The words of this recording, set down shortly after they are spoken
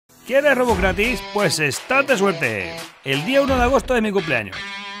¿Quieres Robux gratis? Pues estate suerte. El día 1 de agosto de mi cumpleaños.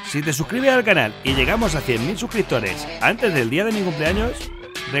 Si te suscribes al canal y llegamos a 100.000 suscriptores antes del día de mi cumpleaños,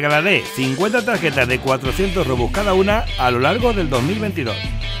 regalaré 50 tarjetas de 400 Robux cada una a lo largo del 2022.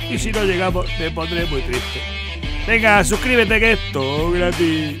 Y si no llegamos, me pondré muy triste. Venga, suscríbete que es todo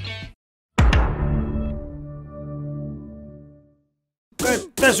gratis. Que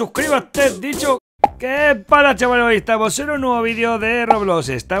te suscribas, te he dicho. ¿Qué para, chavales? Hoy estamos en un nuevo vídeo de Roblox.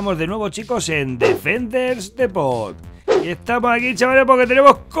 Estamos de nuevo, chicos, en Defenders Depot. Y estamos aquí, chavales, porque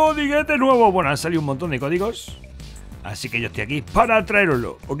tenemos codiguete nuevo. Bueno, han salido un montón de códigos, así que yo estoy aquí para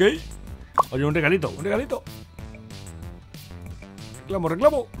traeroslo, ¿ok? Oye, un regalito, un regalito. Reclamo,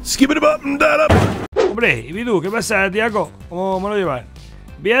 reclamo. Hombre, ¿y Bidu? ¿Qué pasa, tiaco? ¿Cómo me lo llevan?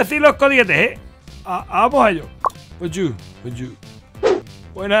 Voy a decir los codiguetes, ¿eh? Vamos a ello. Bonjour, bonjour.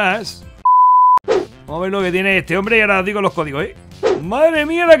 Buenas. Vamos a ver lo que tiene este hombre y ahora os digo los códigos, ¿eh? Madre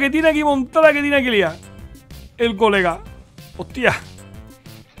mía, la que tiene aquí montada, la que tiene aquí liar. El colega. Hostia.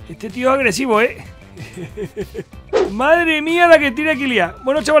 Este tío es agresivo, ¿eh? Madre mía, la que tiene aquí liar.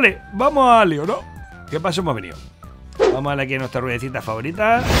 Bueno, chavales, vamos al lío, ¿no? ¿Qué paso hemos venido? Vamos a darle aquí a nuestra ruedecita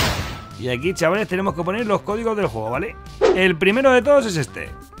favorita. Y aquí, chavales, tenemos que poner los códigos del juego, ¿vale? El primero de todos es este.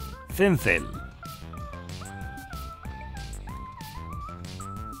 Cencel.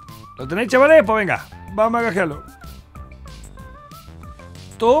 ¿Lo tenéis, chavales? Pues venga, vamos a canjearlo.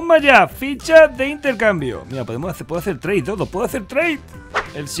 Toma ya, ficha de intercambio. Mira, puedo hacer trade todo, puedo hacer trade.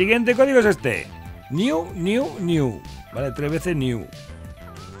 El siguiente código es este. New, new, new. Vale, 3 veces new.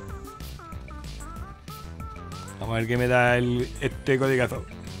 Vamos a ver qué me da este codigazo.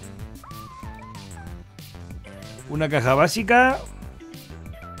 Una caja básica.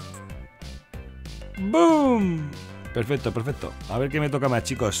 ¡Boom! Perfecto, perfecto. A ver qué me toca más,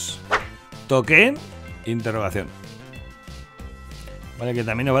 chicos. Token, interrogación. Vale, que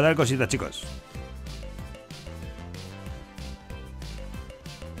también nos va a dar cositas, chicos.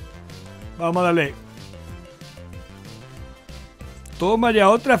 Vamos a darle. Toma ya,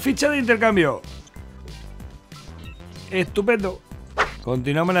 otra ficha de intercambio. Estupendo.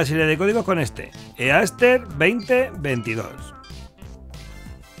 Continuamos la serie de códigos con este. EASTER 2022.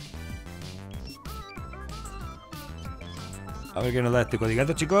 A ver qué nos da este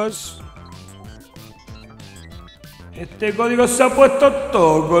codigato, chicos. Este código se ha puesto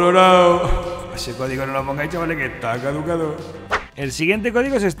todo colorado. Ese código no lo pongáis, chavales, que está caducado. El siguiente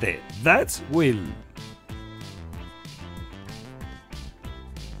código es este. That's Will.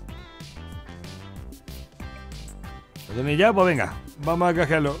 ¿Lo tenéis ya? Pues venga, vamos a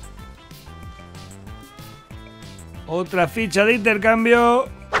canjearlo. Otra ficha de intercambio.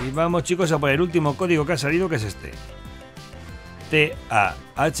 Y vamos, chicos, a por el último código que ha salido, que es este.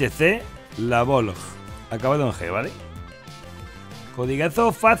 TAHC Lavolg. Acabado en G, ¿vale?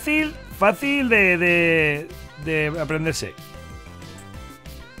 Codigazo fácil de aprenderse.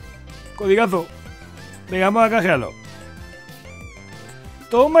 Codigazo. Venga, vamos a canjearlo.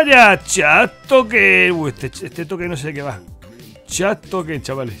 Toma ya, chat token. Este token no sé de qué va. Chat token,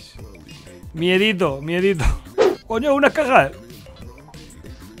 chavales. Miedito, miedito. Coño, unas cajas.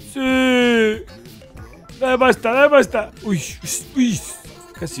 Sí. Dame pasta, dame pasta. Uy, uy,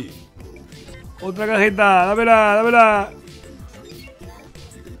 casi. Otra cajita, dámela, dámela.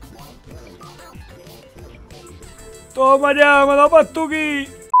 Toma ya, me ha dado pastuki.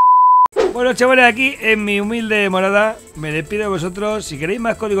 Bueno, chavales, aquí en mi humilde morada me despido de vosotros. Si queréis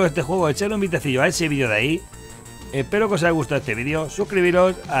más códigos de este juego, echadle un vistacillo a ese vídeo de ahí. Espero que os haya gustado este vídeo.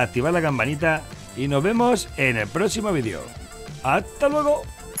 Suscribiros, activad la campanita y nos vemos en el próximo vídeo. ¡Hasta luego!